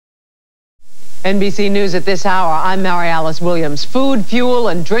NBC News at this hour. I'm Mary Alice Williams. Food, fuel,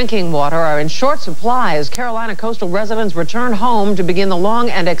 and drinking water are in short supply as Carolina coastal residents return home to begin the long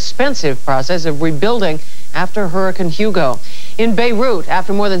and expensive process of rebuilding after Hurricane Hugo. In Beirut,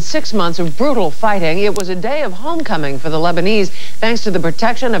 after more than 6 months of brutal fighting, it was a day of homecoming for the Lebanese, thanks to the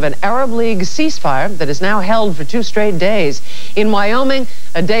protection of an Arab League ceasefire that is now held for 2 straight days. In Wyoming,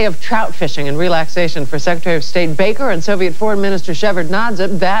 a day of trout fishing and relaxation for Secretary of State Baker and Soviet Foreign Minister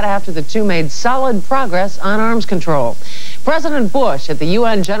Shevardnadze, that after the two made solid progress on arms control. President Bush at the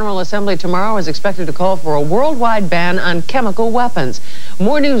UN General Assembly tomorrow is expected to call for a worldwide ban on chemical weapons.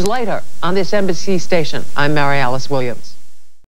 More news later on this NBC station. I'm Mary Alice Williams.